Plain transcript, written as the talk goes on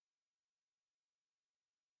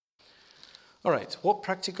All right, what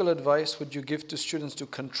practical advice would you give to students to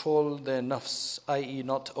control their nafs, i.e.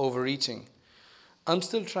 not overeating?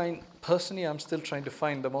 Personally, I'm still trying to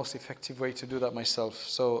find the most effective way to do that myself.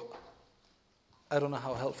 So I don't know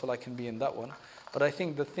how helpful I can be in that one. But I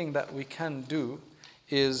think the thing that we can do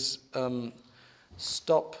is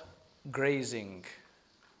stop grazing.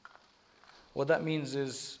 What that means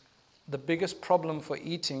is the biggest problem for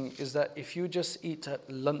eating is that if you just eat at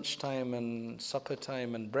lunchtime and supper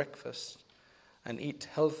time and breakfast and eat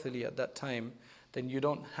healthily at that time, then you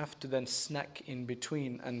don't have to then snack in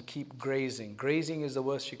between and keep grazing. Grazing is the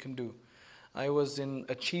worst you can do. I was in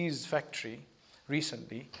a cheese factory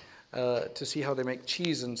recently to see how they make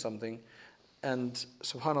cheese and something, and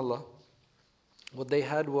subhanallah, what they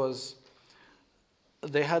had was,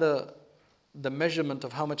 they had the measurement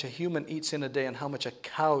of how much a human eats in a day and how much a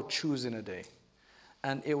cow chews in a day.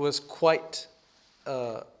 And it was quite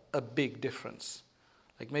a big difference.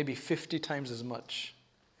 Like maybe 50 times as much.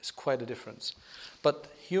 It's quite a difference. But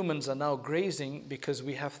humans are now grazing because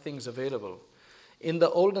we have things available. In the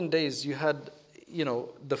olden days, you had,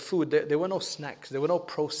 the food. There were no snacks. There were no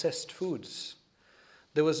processed foods.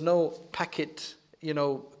 There was no packet,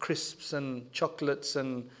 crisps and chocolates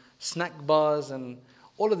and snack bars and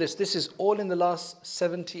all of this. This is all in the last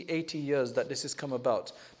 70, 80 years that this has come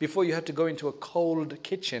about. Before you had to go into a cold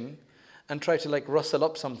kitchen and try to rustle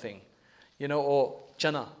up something, or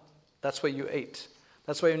chana. That's where you ate.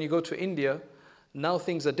 That's why when you go to India, now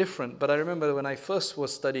things are different. But I remember when I first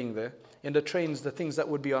was studying there, in the trains, the things that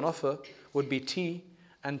would be on offer would be tea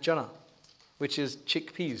and chana, which is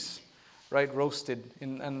chickpeas, right, roasted.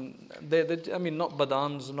 And not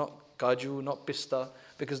badams, not kaju, not pista,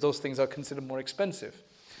 because those things are considered more expensive.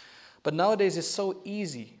 But nowadays it's so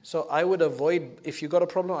easy. So I would avoid, if you got a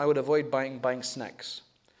problem, I would avoid buying snacks.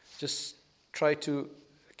 Just try to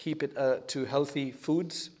keep it to healthy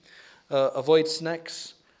foods. Avoid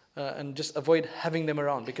snacks and just avoid having them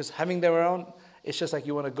around, because having them around, it's just like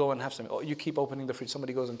you want to go and have something. Or you keep opening the fridge.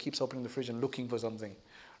 Somebody goes and keeps opening the fridge and looking for something,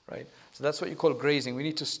 right? So that's what you call grazing. We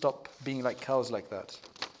need to stop being like cows like that.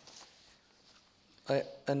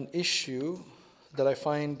 An issue that I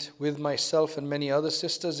find with myself and many other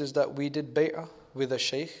sisters is that we did bay'ah with a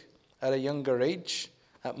sheikh at a younger age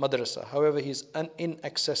at madrasa. However, he's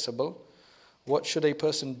inaccessible. What should a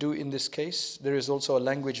person do in this case? There is also a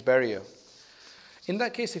language barrier. In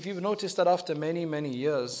that case, if you've noticed that after many, many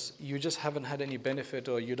years, you just haven't had any benefit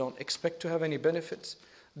or you don't expect to have any benefits,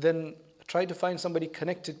 then try to find somebody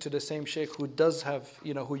connected to the same sheikh who does have,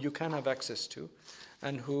 who you can have access to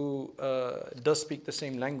and who does speak the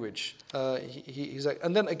same language. He's like,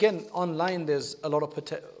 and then again, online, there's a lot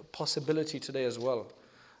of possibility today as well.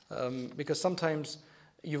 Because sometimes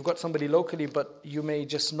you've got somebody locally, but you may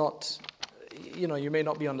just not, you may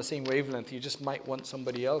not be on the same wavelength. You just might want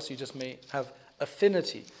somebody else. You just may have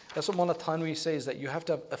affinity. That's what Mawlana Thanwi says, that you have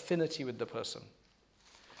to have affinity with the person,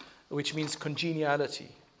 which means congeniality.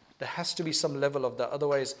 There has to be some level of that.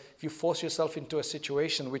 Otherwise, if you force yourself into a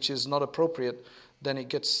situation which is not appropriate, then it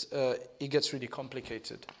gets really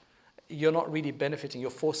complicated. You're not really benefiting. You're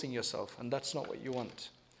forcing yourself, and that's not what you want.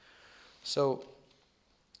 So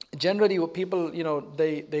generally, what people,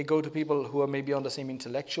 they go to people who are maybe on the same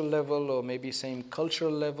intellectual level or maybe same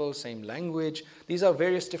cultural level, same language. These are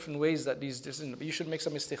various different ways that you should make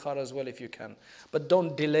some istikhara as well if you can. But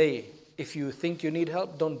don't delay. If you think you need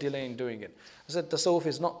help, don't delay in doing it. I said tasawwuf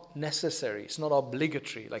is not necessary. It's not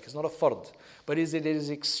obligatory. It's not a fard. But it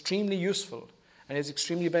is extremely useful and it's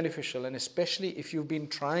extremely beneficial. And especially if you've been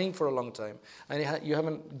trying for a long time and you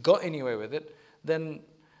haven't got anywhere with it, then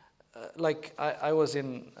I was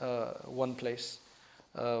in one place,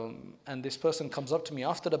 and this person comes up to me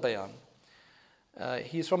after the bayan.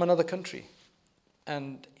 He's from another country,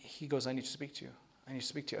 and he goes, "I need to speak to you. I need to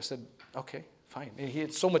speak to you." I said, "Okay, fine." He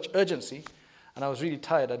had so much urgency, and I was really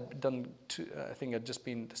tired. I'd done this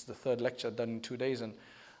is the third lecture I'd done in 2 days, and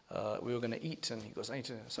we were going to eat, and he goes, "I need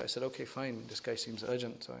to." So I said, "Okay, fine. This guy seems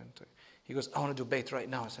urgent." So he goes, "I want to do bayt right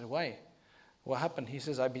now." I said, "Why? What happened?" He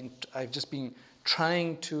says, I've just been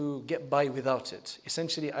trying to get by without it.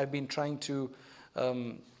 Essentially, I've been trying to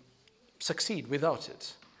succeed without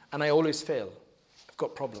it. And I always fail. I've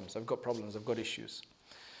got problems, I've got issues.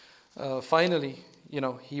 Finally,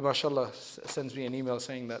 he, mashallah, sends me an email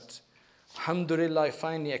saying that, alhamdulillah, I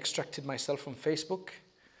finally extracted myself from Facebook.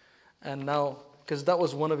 And now, because that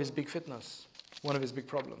was one of his big fitnas, one of his big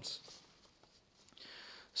problems.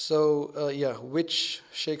 So, which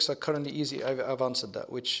sheikhs are currently easy? I've answered that.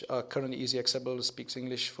 Which are currently easy, acceptable, speaks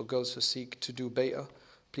English for girls who seek to do bay'ah?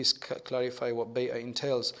 Please clarify what bay'ah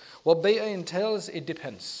entails. What bay'ah entails, it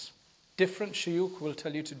depends. Different shuyukh will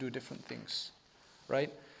tell you to do different things,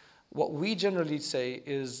 right? What we generally say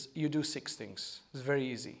is you do 6 things. It's very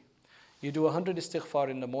easy. You do 100 istighfar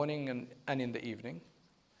in the morning and in the evening.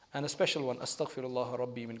 And a special one, Astaghfirullah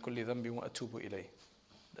Rabbi min kulli dhanbi wa atubu ilayh.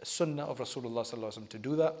 The sunnah of Rasulullah sallallahu alaihi wasallam to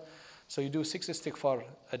do that. So you do 6 istighfar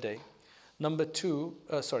a day. Number 2,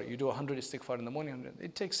 you do 100 istighfar in the morning.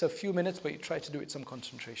 It takes a few minutes, but you try to do it with some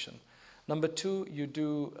concentration. Number 2, you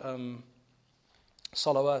do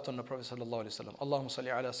salawat on the Prophet sallallahu alaihi wasallam. Allahumma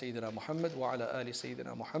salli ala Sayyidina Muhammad wa ala ali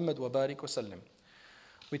Sayyidina Muhammad wa barik wa sallim.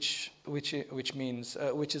 Which means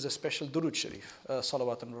which is a special durud sharif,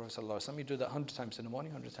 salawat on the Prophet sallallahu alaihi wasallam. You do that 100 times in the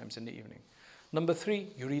morning, 100 times in the evening. Number 3,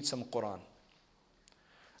 you read some Quran.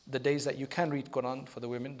 The days that you can read Quran for the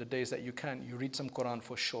women, the days that you can, you read some Quran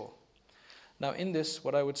for sure. Now in this,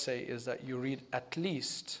 what I would say is that you read at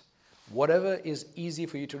least whatever is easy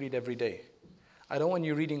for you to read every day. I don't want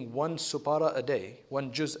you reading 1 supara a day,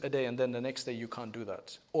 1 juz a day, and then the next day you can't do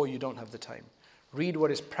that, or you don't have the time. Read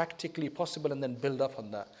what is practically possible and then build up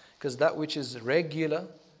on that. Because that which is regular,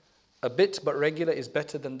 a bit but regular, is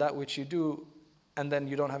better than that which you do and then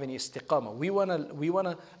you don't have any istiqamah. We want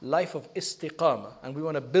a life of istiqamah, and we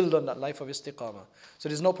want to build on that life of istiqamah. So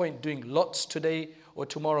there's no point doing lots today or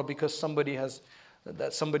tomorrow because somebody has,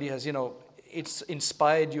 it's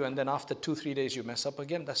inspired you and then after 2-3 days you mess up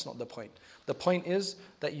again. That's not the point. The point is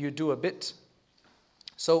that you do a bit.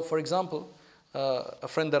 So for example, a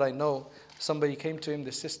friend that I know, somebody came to him,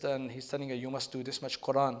 the sister, and he's telling her, you must do this much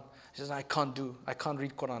Quran. He says, I can't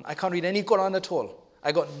read Quran. I can't read any Quran at all.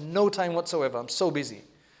 I got no time whatsoever. I'm so busy.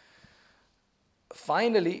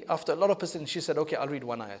 Finally, after a lot of persistence, she said, okay, I'll read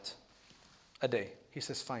 1 ayat a day. He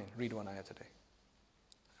says, fine, read 1 ayat a day.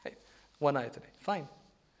 Right? 1 ayat a day, fine.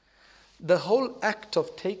 The whole act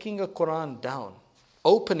of taking a Quran down,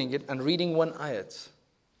 opening it and reading 1 ayat,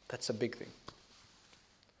 that's a big thing.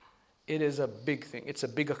 It is a big thing. It's a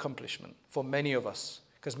big accomplishment for many of us,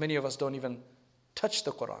 because many of us don't even touch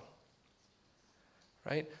the Quran.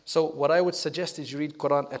 Right? So what I would suggest is you read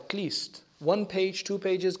Quran at least 1 page, 2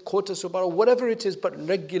 pages, quarter surah, whatever it is, but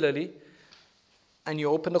regularly, and you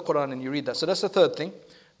open the Quran and you read that. So that's the third thing.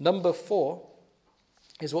 Number 4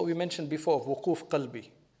 is what we mentioned before of wuquf qalbi.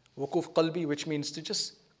 Wuquf qalbi, which means to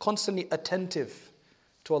just constantly attentive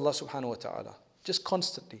to Allah subhanahu wa ta'ala. Just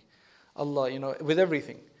constantly. Allah, with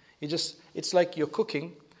everything. It's like you're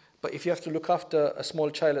cooking, but if you have to look after a small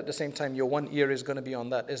child at the same time, your one ear is going to be on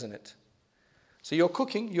that, isn't it? So you're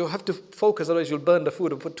cooking, you have to focus, otherwise you'll burn the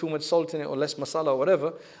food or put too much salt in it or less masala or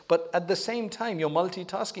whatever. But at the same time, you're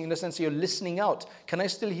multitasking in the sense you're listening out. Can I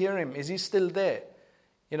still hear him? Is he still there?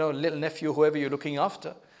 Little nephew, whoever you're looking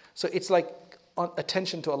after. So it's like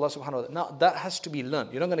attention to Allah subhanahu wa ta'ala. Now that has to be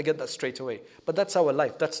learned. You're not going to get that straight away. But that's our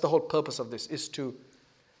life. That's the whole purpose of this, is to...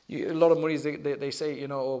 A lot of Muris, they say,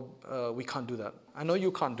 we can't do that. I know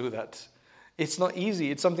you can't do that. It's not easy.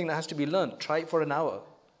 It's something that has to be learned. Try it for an hour.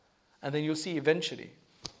 And then you'll see eventually.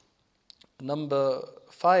 Number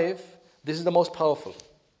 5, this is the most powerful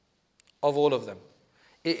of all of them.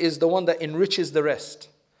 It is the one that enriches the rest.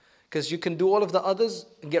 Because you can do all of the others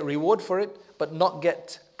and get reward for it, but not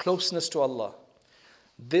get closeness to Allah.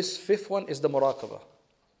 This 5th one is the muraqabah.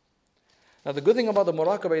 Now the good thing about the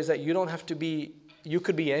muraqabah is that you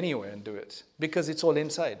could be anywhere and do it, because it's all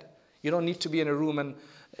inside. You don't need to be in a room, and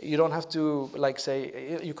you don't have to,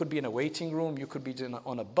 you could be in a waiting room, you could be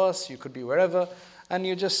on a bus, you could be wherever, and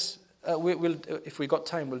you just, if we got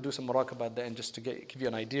time, we'll do some muraqabah there, and just to give you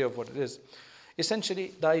an idea of what it is.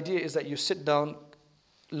 Essentially, the idea is that you sit down,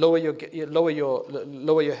 lower your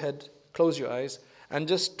head, close your eyes, and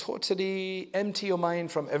just totally empty your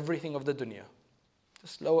mind from everything of the dunya.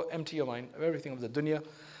 Just empty your mind of everything of the dunya,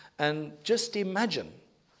 and just imagine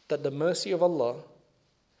that the mercy of Allah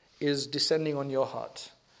is descending on your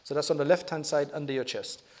heart. So that's on the left-hand side under your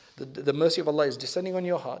chest. The mercy of Allah is descending on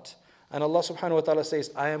your heart. And Allah subhanahu wa ta'ala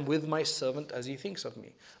says, I am with my servant as he thinks of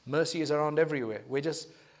me. Mercy is around everywhere. We're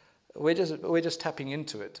just tapping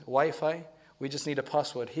into it. Wi-Fi, we just need a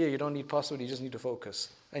password. Here, you don't need password, you just need to focus.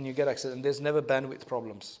 And you get access. And there's never bandwidth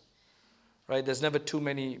problems. Right? There's never too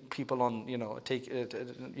many people on,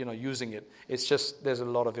 using it. It's just, there's a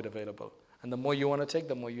lot of it available. And the more you want to take,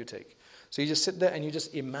 the more you take. So you just sit there and you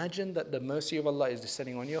just imagine that the mercy of Allah is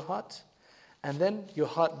descending on your heart. And then your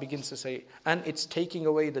heart begins to say, and it's taking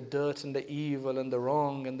away the dirt and the evil and the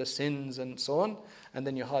wrong and the sins and so on. And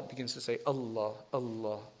then your heart begins to say, Allah,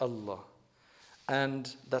 Allah, Allah.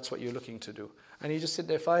 And that's what you're looking to do. And you just sit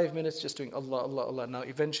there 5 minutes just doing Allah, Allah, Allah. Now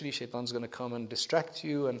eventually shaitan's going to come and distract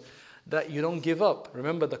you, and that you don't give up.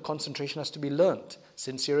 Remember, the concentration has to be learnt.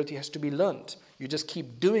 Sincerity has to be learnt. You just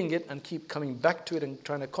keep doing it and keep coming back to it and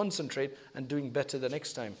trying to concentrate and doing better the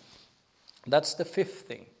next time. That's the 5th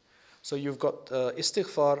thing. So you've got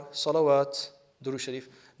istighfar, salawat, durood sharif.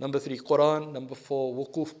 Number 3, Quran. Number 4,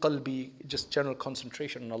 wuquf qalbi, just general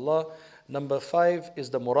concentration on Allah. Number 5 is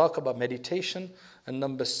the muraqabah, meditation. And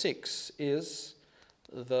number 6 is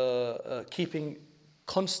the keeping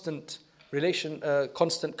constant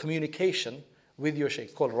constant communication with your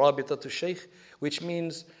shaykh, called rabitatu shaykh, which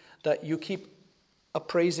means that you keep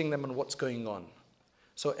appraising them on what's going on.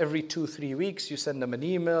 So every 2-3 weeks you send them an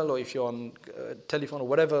email, or if you're on telephone or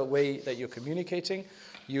whatever way that you're communicating,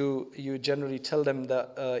 you generally tell them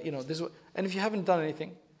that this. And if you haven't done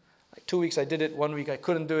anything, like 2 weeks I did it, 1 week I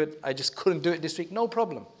couldn't do it, I just couldn't do it this week, no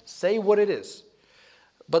problem. Say what it is.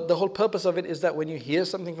 But the whole purpose of it is that when you hear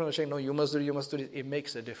something from the shaykh, no, you must do it, it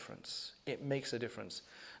makes a difference. It makes a difference.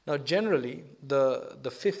 Now generally, the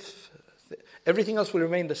fifth, everything else will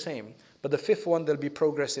remain the same. But the fifth one, there'll be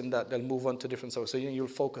progress in that. They'll move on to different stuff. So you'll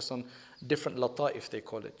focus on different lata'if, they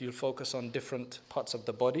call it. You'll focus on different parts of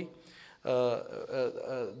the body. They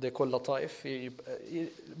call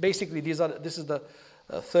lata'if. Basically, this is the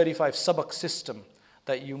 35 sabak system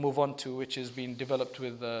that you move on to, which is being developed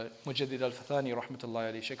with Mujaddid al-Fathani,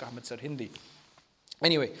 rahmatullahi alayhi, Shaykh Ahmed Sarhindi.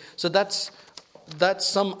 Anyway, so that's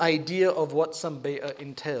some idea of what some bay'ah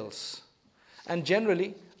entails. And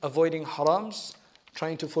generally, avoiding harams,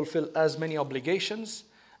 trying to fulfill as many obligations,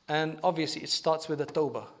 and obviously it starts with a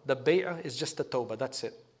tawbah. The bay'ah is just a tawbah, that's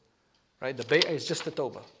it. Right? The bay'ah is just a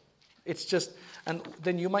tawbah. It's just, and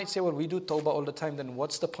then you might say, well, we do tawbah all the time, then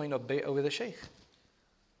what's the point of bay'ah with a shaykh?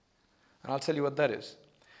 And I'll tell you what that is.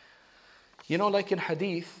 Like in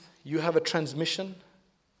hadith, you have a transmission,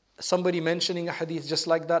 somebody mentioning a hadith just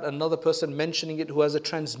like that, another person mentioning it who has a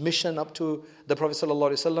transmission up to the Prophet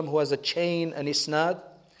ﷺ, who has a chain, an isnad.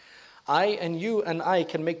 I and you and I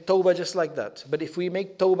can make tawbah just like that. But if we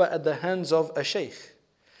make tawbah at the hands of a shaykh,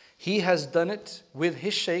 he has done it with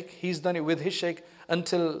his shaykh, he's done it with his shaykh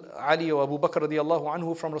until Ali or Abu Bakr radiallahu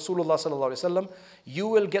anhu from Rasulullah sallallahu alaihi wasallam, you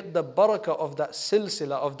will get the barakah of that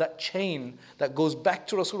silsila, of that chain that goes back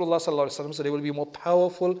to Rasulullah sallallahu alaihi wasallam. So they will be more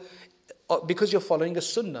powerful because you're following a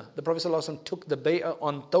sunnah. The Prophet sallallahu alaihi wasallam took the bay'ah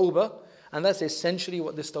on tawbah, and that's essentially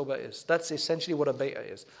what this tawbah is. That's essentially what a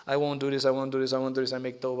bay'ah is. I won't do this, I won't do this, I won't do this, I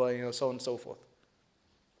make tawbah, so on and so forth.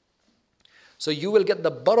 So you will get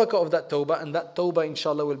the barakah of that tawbah, and that tawbah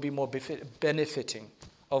inshallah will be more benefiting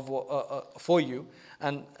for you,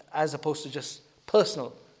 and as opposed to just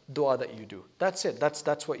personal dua that you do. That's it.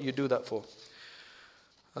 That's what you do that for.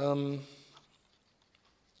 And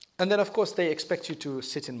then of course they expect you to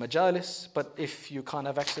sit in majalis, but if you can't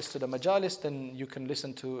have access to the majalis, then you can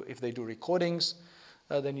listen to, if they do recordings,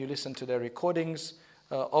 then you listen to their recordings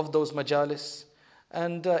of those majalis.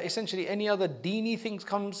 And essentially any other deeni things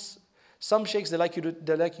comes. Some sheikhs, they like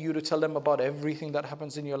you to tell them about everything that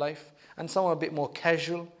happens in your life, and some are a bit more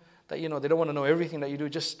casual, that they don't want to know everything that you do.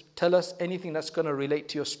 Just tell us anything that's going to relate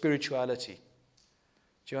to your spirituality.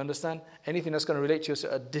 Do you understand? Anything that's going to relate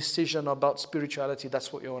to a decision about spirituality,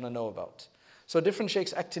 that's what you want to know about. So different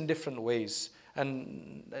sheikhs act in different ways,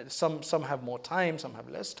 and some have more time, some have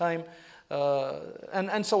less time,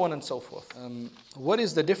 and so on and so forth. What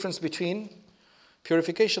is the difference between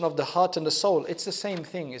purification of the heart and the soul? It's the same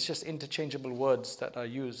thing. It's just interchangeable words that are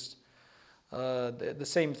used. The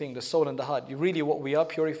same thing, the soul and the heart. Really what we are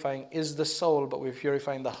purifying is the soul, but we're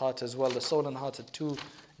purifying the heart as well. The soul and heart are two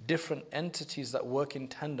different entities that work in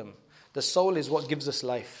tandem. The soul is what gives us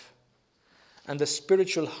life. And the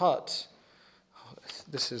spiritual heart,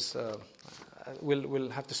 this is, we'll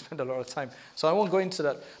have to spend a lot of time. So I won't go into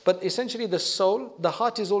that. But essentially the soul, the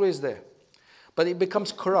heart is always there. But it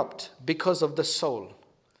becomes corrupt because of the soul.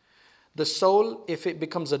 The soul, if it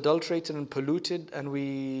becomes adulterated and polluted, and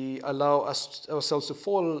we allow ourselves to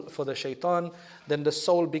fall for the shaitan, then the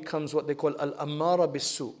soul becomes what they call al-ammara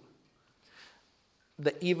bis-su,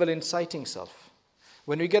 the evil inciting self.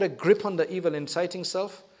 When we get a grip on the evil inciting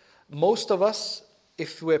self, most of us,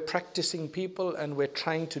 if we're practicing people and we're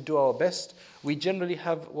trying to do our best, we generally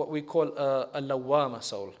have what we call a lawama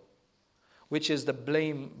soul, which is the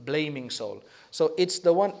blaming soul. So it's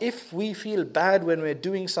the one, if we feel bad when we're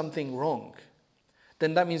doing something wrong,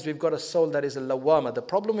 then that means we've got a soul that is a lawama. The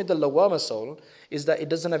problem with the lawama soul is that it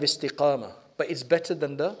doesn't have istiqama, but it's better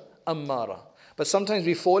than the ammara. But sometimes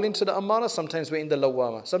we fall into the ammara, sometimes we're in the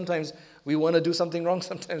lawama. Sometimes we want to do something wrong,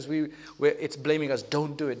 sometimes it's blaming us,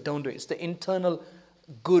 don't do it, don't do it. It's the internal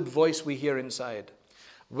good voice we hear inside.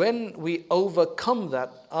 When we overcome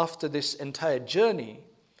that after this entire journey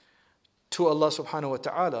to Allah subhanahu wa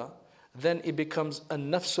ta'ala, then it becomes a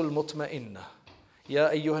nafsul mutma'inna. Ya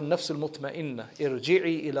ayyuha nafsul mutma'inna,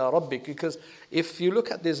 irji'i ila rabbik. Because if you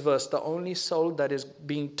look at this verse, the only soul that is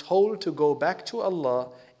being told to go back to Allah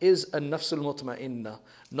is a nafsul mutma'inna,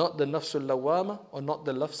 not the nafsul lawama or not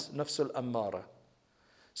the nafsul ammara.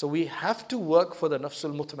 So we have to work for the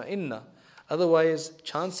nafsul mutma'inna. Otherwise,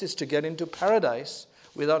 chances to get into paradise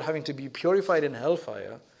without having to be purified in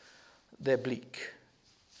hellfire, they're bleak.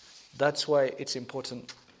 That's why it's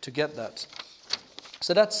important to get that.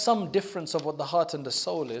 So that's some difference of what the heart and the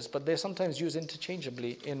soul is, but they're sometimes used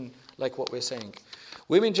interchangeably in like what we're saying.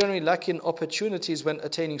 Women generally lack in opportunities when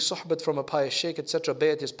attaining suhbat from a pious sheikh, etc.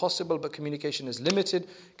 Bayat is possible, but communication is limited.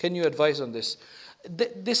 Can you advise on this?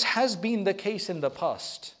 This has been the case in the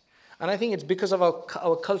past. And I think it's because of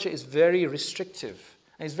our culture is very restrictive.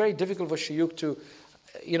 And it's very difficult for shuyukh to,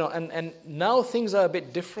 and now things are a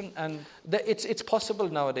bit different, and it's possible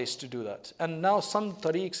nowadays to do that. And now some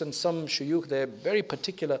tariqs and some shuyukh, they're very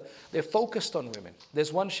particular, they're focused on women.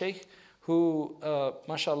 There's one sheikh who,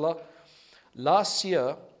 mashallah, last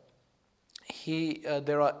year,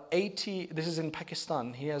 there are 80, this is in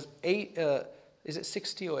Pakistan, he has is it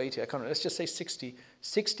 60 or 80? I can't remember. Let's just say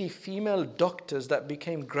 60 female doctors that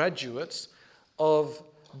became graduates of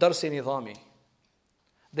Dars-e Nidami.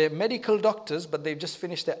 They're medical doctors, but they've just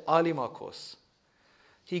finished their alima course.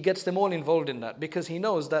 He gets them all involved in that because he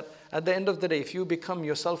knows that at the end of the day, if you become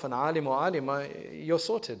yourself an alim or alima, you're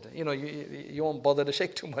sorted. You won't bother the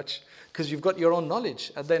sheikh too much because you've got your own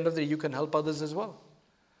knowledge. At the end of the day, you can help others as well.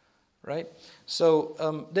 Right?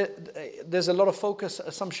 So there's a lot of focus.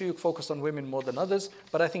 Some shuyukh focus on women more than others,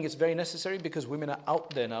 but I think it's very necessary because women are out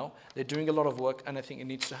there now. They're doing a lot of work, and I think it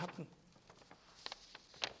needs to happen.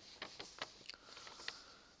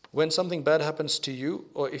 When something bad happens to you,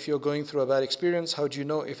 or if you're going through a bad experience, how do you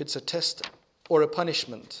know if it's a test or a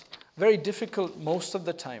punishment? Very difficult most of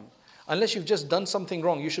the time. Unless you've just done something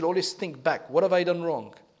wrong, you should always think back. What have I done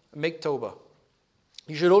wrong? Make tawbah.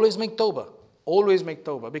 You should always make tawbah. Always make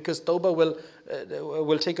tawbah, because tawbah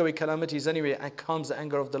will take away calamities anyway and calms the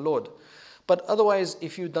anger of the Lord. But otherwise,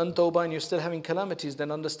 if you've done tawbah and you're still having calamities,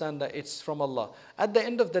 then understand that it's from Allah. At the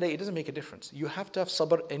end of the day, it doesn't make a difference. You have to have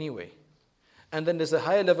sabr anyway. And then there's a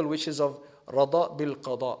higher level which is of rada bil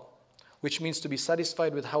qada, which means to be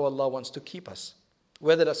satisfied with how Allah wants to keep us,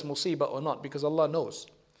 whether that's musibah or not, because Allah knows.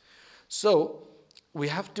 So we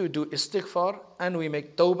have to do istighfar and we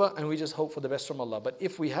make tawbah and we just hope for the best from Allah. But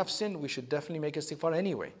if we have sinned, we should definitely make istighfar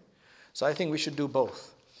anyway. So I think we should do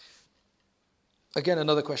both. Again,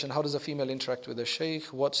 another question: how does a female interact with a sheikh?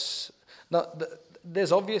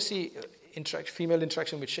 There's obviously female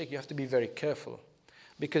interaction with sheikh. You have to be very careful,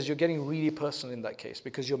 because you're getting really personal in that case,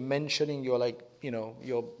 because you're mentioning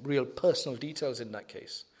your real personal details in that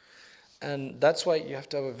case. And that's why you have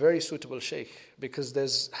to have a very suitable sheikh,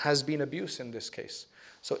 because has been abuse in this case.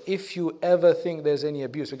 So if you ever think there's any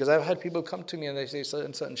abuse, because I've had people come to me and they say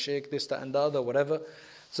certain sheikh, this, that and the other, whatever.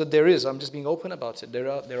 So there is, I'm just being open about it. There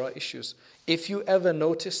are issues. If you ever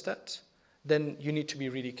notice that, then you need to be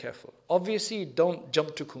really careful. Obviously, don't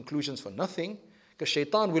jump to conclusions for nothing, because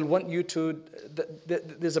shaitan will want you to,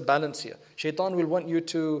 there's a balance here. Shaitan will want you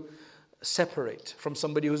to separate from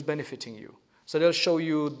somebody who's benefiting you. So they'll show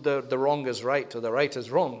you the wrong as right or the right as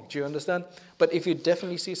wrong. Do you understand? But if you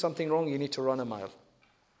definitely see something wrong, you need to run a mile.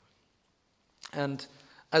 And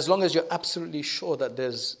as long as you're absolutely sure that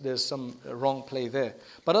there's some wrong play there.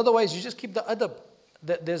 But otherwise, you just keep the adab.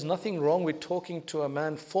 There's nothing wrong with talking to a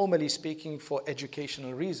man, formally speaking, for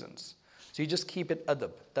educational reasons. So you just keep it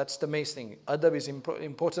adab. That's the main thing. Adab is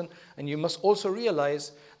important. And you must also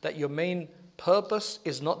realize that your main purpose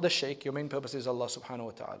is not the sheikh. Your main purpose is Allah subhanahu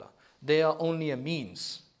wa ta'ala. They are only a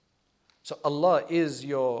means. So Allah is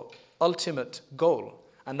your ultimate goal.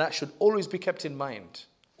 And that should always be kept in mind.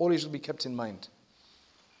 Always be kept in mind.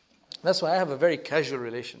 That's why I have a very casual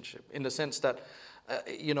relationship, in the sense that,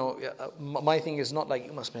 my thing is not like,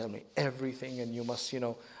 you must tell me everything and you must,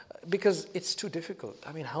 because it's too difficult.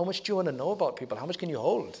 I mean, how much do you want to know about people? How much can you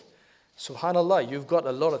hold? Subhanallah, you've got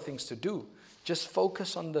a lot of things to do. Just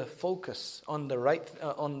focus on the on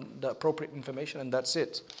the appropriate information, and that's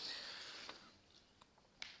it.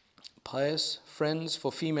 Pious friends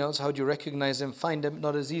for females, how do you recognize them? Find them,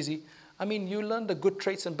 not as easy. I mean, you learn the good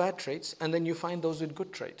traits and bad traits, and then you find those with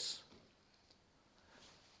good traits.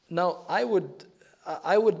 Now, I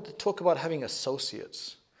would talk about having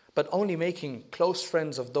associates, but only making close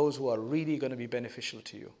friends of those who are really going to be beneficial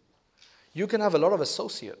to you. You can have a lot of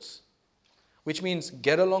associates, which means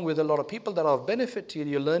get along with a lot of people that are of benefit to you.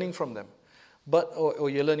 You're learning from them, or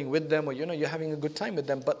you're learning with them, or you're having a good time with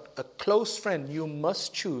them. But a close friend, you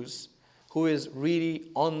must choose who is really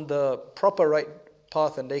on the proper right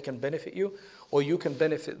path, and they can benefit you, or you can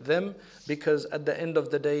benefit them, because at the end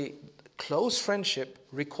of the day, close friendship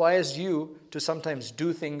requires you to sometimes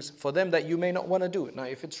do things for them that you may not want to do. Now,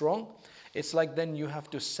 if it's wrong, It's like then you have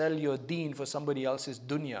to sell your deen for somebody else's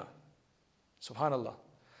dunya. Subhanallah.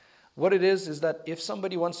 What it is that if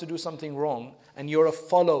somebody wants to do something wrong and you're a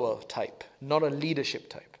follower type, not a leadership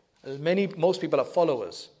type. Most people are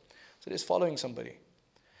followers. So they're following somebody.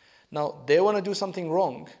 Now, they want to do something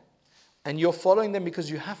wrong and you're following them because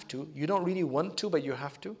you have to. You don't really want to, but you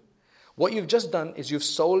have to. What you've just done is you've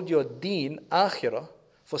sold your deen, akhirah,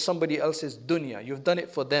 for somebody else's dunya. You've done it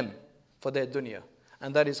for them, for their dunya.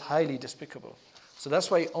 And that is highly despicable. So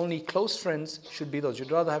that's why only close friends should be those.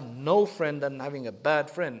 You'd rather have no friend than having a bad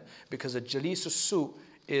friend, because a jalisus su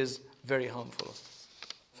is very harmful.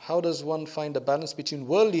 How does one find a balance between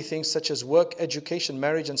worldly things such as work, education,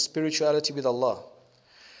 marriage and spirituality with Allah?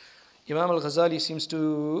 Imam al-Ghazali seems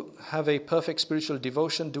to have a perfect spiritual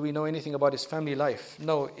devotion. Do we know anything about his family life?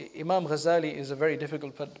 No, Imam Ghazali is a very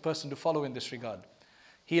difficult person to follow in this regard.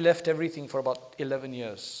 He left everything for about 11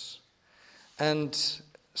 years. And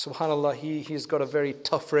subhanallah, he's got a very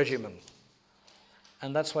tough regimen.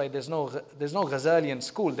 And that's why there's no Ghazalian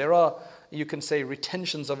school. There are, you can say,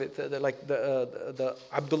 retentions of it, like the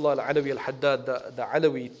Abdullah al-Alawi al-Haddad, the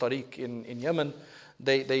Alawi tariq in Yemen.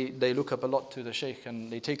 They look up a lot to the Shaykh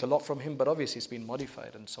and they take a lot from him, but obviously it's been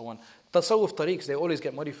modified and so on. Tasawwuf tariqs, they always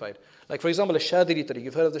get modified. Like for example, a Shadiri tariq,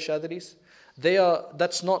 you've heard of the Shadiris?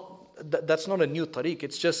 That's not a new tariq,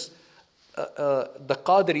 it's just the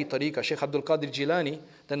Qadiri tariqah, Shaykh Abdul Qadir Jilani.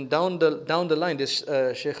 Then down the line, this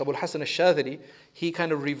Shaykh Abul Hasan al-Shadhili, he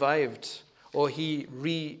kind of revived, or he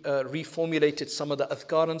reformulated some of the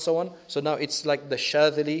adhkar and so on. So now it's like the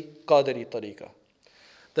Shadhili Qadiri tariqah.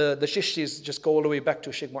 The Chishtis just go all the way back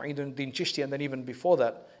to Shaykh Mu'idun Chishti, and then even before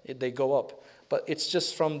that, they go up. But it's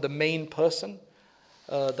just from the main person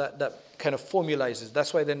that kind of formalizes.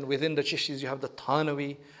 That's why then within the Chishtis you have the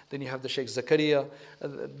Thanawi, then you have the Shaykh Zakaria,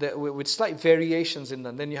 with slight variations in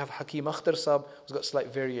them. Then you have Hakim Akhtar Sahib, who's got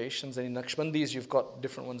slight variations. And in Naqshbandis, you've got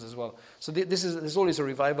different ones as well. So there's always a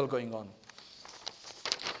revival going on.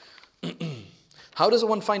 How does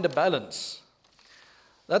one find a balance?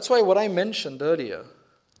 That's why what I mentioned earlier,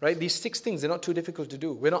 right? These 6 things, they're not too difficult to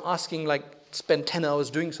do. We're not asking like spend 10 hours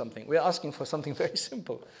doing something. We're asking for something very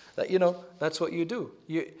simple. That, that's what you do.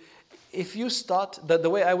 If you start, the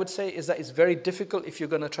way I would say is that it's very difficult if you're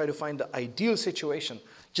going to try to find the ideal situation.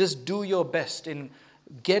 Just do your best in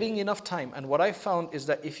getting enough time. And what I found is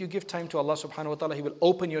that if you give time to Allah subhanahu wa ta'ala, He will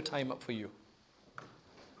open your time up for you.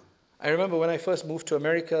 I remember when I first moved to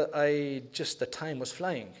America, the time was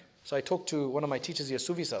flying. So I talked to one of my teachers here,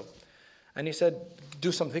 Sufi Sahib, and he said,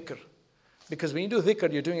 do some dhikr. Because when you do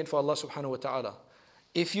dhikr, you're doing it for Allah subhanahu wa ta'ala.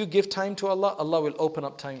 If you give time to Allah, Allah will open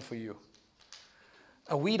up time for you.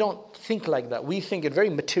 And we don't think like that. We think in very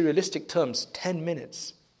materialistic terms, 10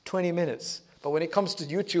 minutes, 20 minutes. But when it comes to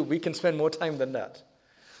YouTube, we can spend more time than that.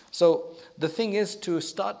 So the thing is to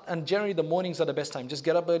start, and generally the mornings are the best time. Just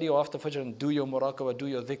get up early or after Fajr and do your muraqabah, do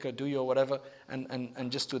your dhikr, do your whatever,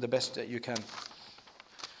 and just do the best that you can.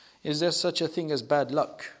 Is there such a thing as bad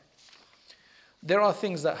luck? There are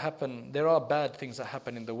things that happen, there are bad things that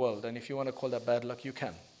happen in the world, and if you want to call that bad luck, you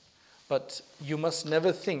can. But you must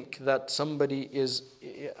never think that somebody is...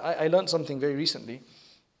 I learned something very recently.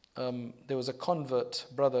 There was a convert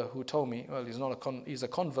brother who told me, well, he's a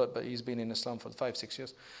convert, but he's been in Islam for 5-6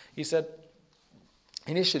 years. He said,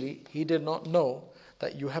 initially, he did not know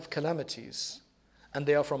that you have calamities, and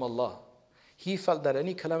they are from Allah. He felt that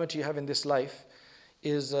any calamity you have in this life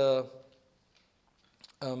is...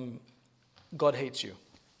 God hates you.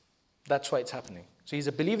 That's why it's happening. So he's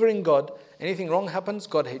a believer in God. Anything wrong happens,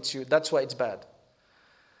 God hates you. That's why it's bad.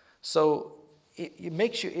 So it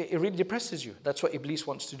makes you, it really depresses you. That's what Iblis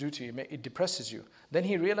wants to do to you. It depresses you. Then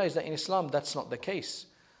he realized that in Islam, that's not the case.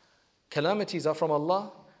 Calamities are from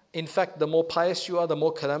Allah. In fact, the more pious you are, the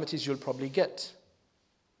more calamities you'll probably get.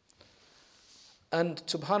 And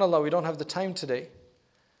subhanAllah, we don't have the time today,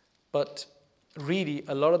 but really,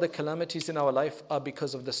 a lot of the calamities in our life are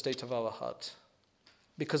because of the state of our heart,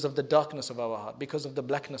 because of the darkness of our heart, because of the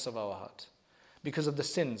blackness of our heart, because of the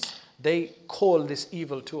sins. They call this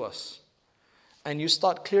evil to us. And you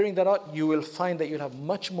start clearing that out, you will find that you'll have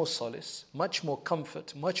much more solace, much more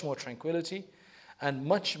comfort, much more tranquility, and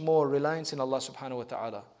much more reliance in Allah subhanahu wa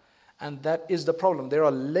ta'ala. And that is the problem. There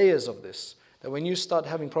are layers of this. That when you start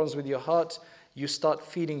having problems with your heart, you start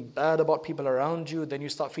feeling bad about people around you, then you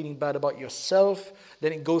start feeling bad about yourself,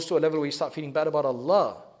 then it goes to a level where you start feeling bad about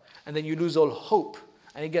Allah, and then you lose all hope,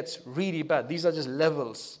 and it gets really bad. These are just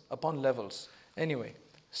levels upon levels. Anyway,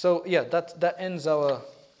 so yeah, that ends our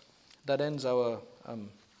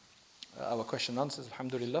question and answers.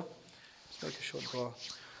 Alhamdulillah. Let's make a short dua.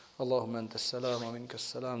 اللهم أنت السلام ومنك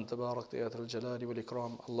السلام تبارك يا ذا الجلال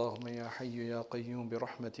والإكرام اللهم يا حي يا قيوم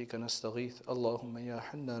برحمتك نستغيث اللهم يا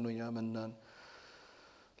حنان يا منان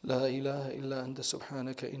لا إله إلا أنت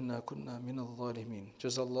سبحانك إنا كنا من الظالمين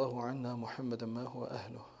جزا الله عنا محمدا ما هو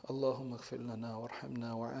أهله اللهم اغفر لنا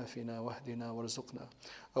وارحمنا وعافنا واهدنا وارزقنا.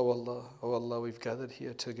 Oh Allah, we've gathered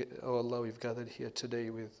here today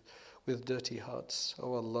with dirty hearts.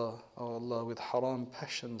 Oh Allah, with haram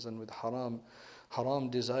passions and with haram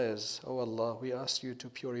desires. Oh Allah, we ask you to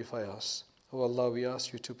purify us. Oh Allah, we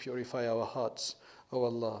ask you to purify our hearts. Oh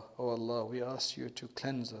Allah, we ask you to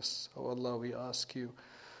cleanse us. Oh Allah, we ask you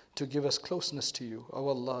to give us closeness to you. Oh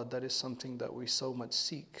Allah, that is something that we so much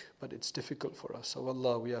seek, but it's difficult for us. Oh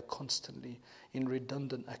Allah, we are constantly in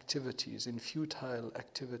redundant activities, in futile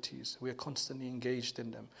activities. We are constantly engaged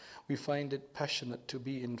in them. We find it passionate to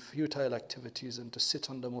be in futile activities and to sit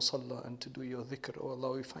on the musalla and to do your dhikr. Oh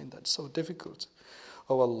Allah, we find that so difficult.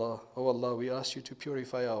 Oh Allah, we ask you to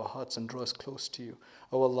purify our hearts and draw us close to you.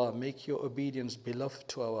 Oh Allah, make your obedience beloved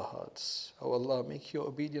to our hearts. Oh Allah, make your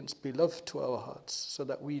obedience beloved to our hearts so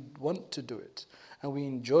that we want to do it and we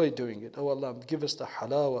enjoy doing it. Oh Allah, give us the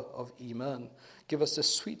halawa of iman. Give us the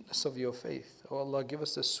sweetness of your faith. Oh Allah, give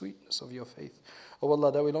us the sweetness of your faith. Oh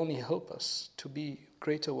Allah, that will only help us to be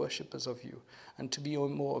greater worshippers of you and to be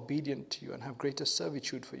more obedient to you and have greater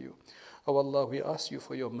servitude for you. Oh Allah, we ask you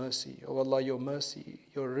for your mercy. Oh Allah, your mercy,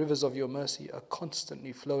 your rivers of your mercy are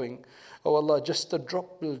constantly flowing. Oh Allah, just a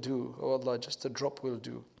drop will do. Oh Allah, just a drop will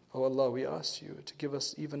do. Oh Allah, we ask you to give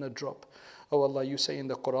us even a drop. Oh Allah, you say in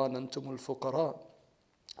the Quran, Antumul fuqara.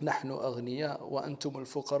 نحن أغنياء وأنتم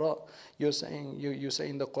الفقراء. You say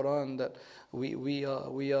in the Quran that we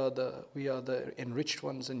are the enriched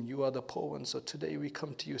ones and you are the poor ones. So today we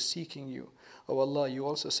come to you seeking you. Oh Allah, you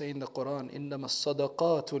also say in the Quran, إنما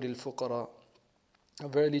الصدقات للفقراء.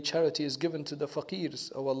 Verily charity is given to the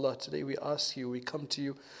faqirs. Oh Allah, today we ask you, we come to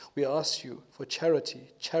you, we ask you for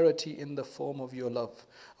charity in the form of your love.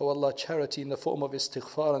 Oh Allah, charity in the form of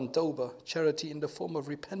istighfar and tawbah, charity in the form of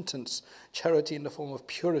repentance, charity in the form of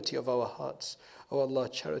purity of our hearts. Oh Allah,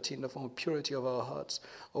 charity in the form of purity of our hearts.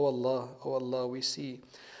 Oh Allah, we see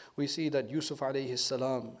that Yusuf alayhi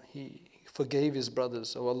salam, he forgave his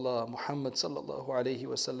brothers. Oh Allah, Muhammad sallallahu alayhi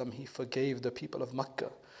wasallam, he forgave the people of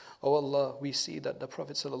Makkah. Oh Allah, we see that the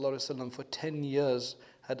Prophet ﷺ for 10 years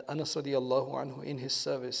had Anas radiallahu anhu in his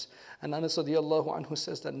service. And Anas radiallahu anhu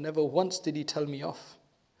says that never once did he tell me off.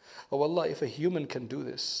 Oh Allah, if a human can do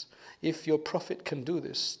this, if your Prophet can do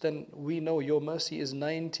this, then we know your mercy is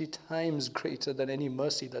 90 times greater than any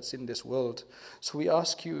mercy that's in this world. So we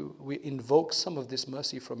ask you, we invoke some of this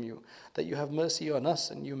mercy from you, that you have mercy on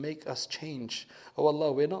us and you make us change. Oh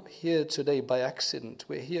Allah, we're not here today by accident.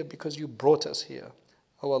 We're here because you brought us here.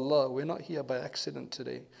 Oh Allah, we're not here by accident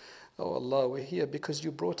today. Oh Allah, we're here because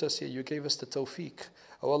you brought us here. You gave us the tawfiq.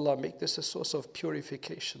 Oh Allah, make this a source of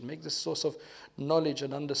purification. Make this a source of knowledge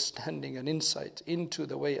and understanding and insight into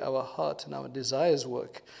the way our heart and our desires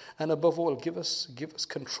work. And above all, give us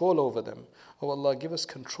control over them. Oh Allah, give us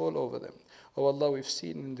control over them. Oh Allah, we've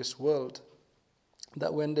seen in this world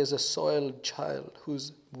that when there's a soiled child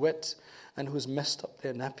who's wet and who's messed up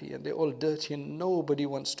their nappy and they're all dirty and nobody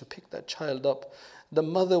wants to pick that child up, the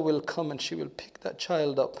mother will come and she will pick that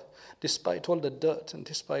child up despite all the dirt and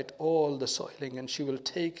despite all the soiling, and she will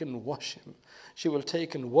take and wash him. She will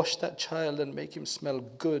take and wash that child and make him smell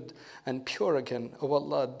good and pure again. Oh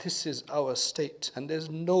Allah, this is our state and there's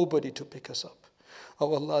nobody to pick us up.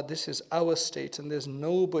 Oh Allah, this is our state and there's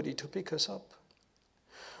nobody to pick us up.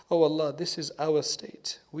 Oh Allah, this is our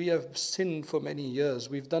state. We have sinned for many years.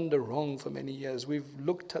 We've done the wrong for many years. We've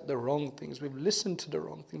looked at the wrong things. We've listened to the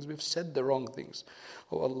wrong things. We've said the wrong things.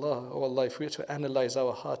 Oh Allah, if we were to analyze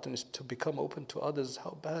our heart and to become open to others,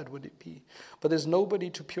 how bad would it be? But there's nobody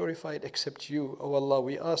to purify it except you. Oh Allah,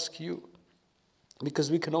 we ask you,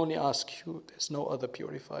 because we can only ask you. There's no other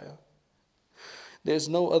purifier. There's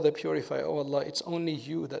no other purifier. Oh Allah, it's only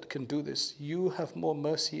you that can do this. You have more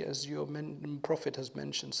mercy, as your Prophet has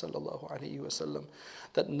mentioned, sallallahu alaihi wasallam,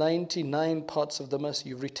 that 99 parts of the mercy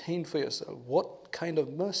you've retained for yourself. What kind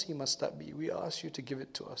of mercy must that be? We ask you to give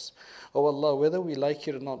it to us. Oh Allah, whether we like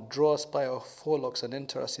it or not, draw us by our forelocks and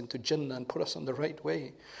enter us into Jannah and put us on the right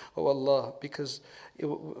way. Oh Allah, because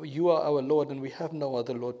you are our Lord and we have no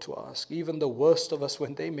other Lord to ask. Even the worst of us,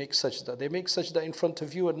 when they make sajda in front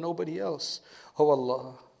of you and nobody else. Oh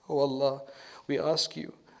Allah, we ask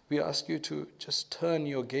you to just turn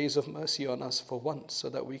your gaze of mercy on us for once so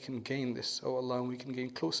that we can gain this, oh Allah, and we can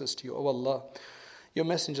gain closest to you. Oh Allah, Your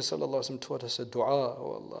Messenger sallallahu alaihi wasallam taught us a dua,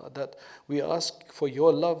 oh Allah, that we ask for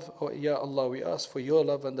your love, oh Ya Allah, we ask for your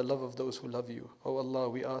love and the love of those who love you. Oh Allah,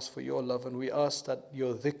 we ask for your love and we ask that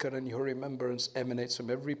your dhikr and your remembrance emanates from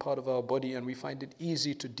every part of our body, and we find it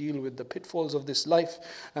easy to deal with the pitfalls of this life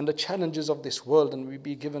and the challenges of this world, and we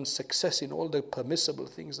be given success in all the permissible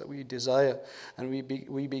things that we desire, and we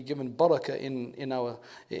be given barakah in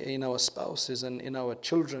our spouses and in our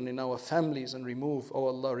children, in our families, and remove, oh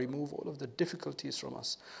Allah, remove all of the difficulties from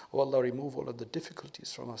us. Oh Allah, remove all of the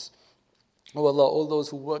difficulties from us. Oh Allah, all those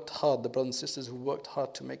who worked hard, the brothers and sisters who worked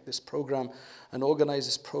hard to make this program and organize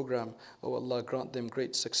this program, oh Allah, grant them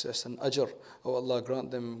great success and ajr. Oh Allah,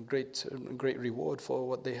 grant them great reward for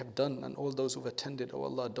what they have done, and all those who've attended, oh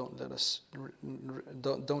Allah, don't let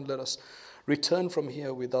us return from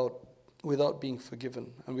here without being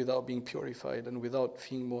forgiven and without being purified and without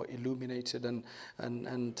feeling more illuminated and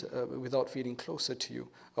without feeling closer to you.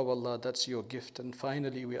 Oh Allah, that's your gift. And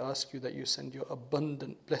finally, we ask you that you send your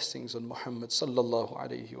abundant blessings on Muhammad sallallahu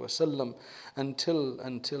alayhi wasallam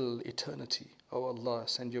until eternity. Oh Allah,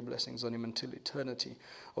 send your blessings on him until eternity.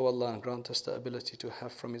 Oh Allah, and grant us the ability to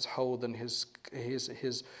have from his hawd and his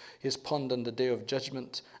pond on the day of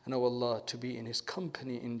judgment. And oh Allah, to be in his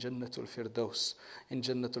company in Jannatul Firdaus. In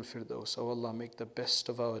Jannatul Firdaus. Oh Allah, make the best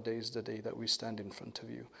of our days the day that we stand in front of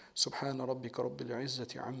you. Subhana rabbika rabbil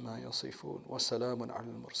izzati amma yasifun. Wa salamun ala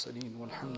al-mursaleen. Walhamdulillah.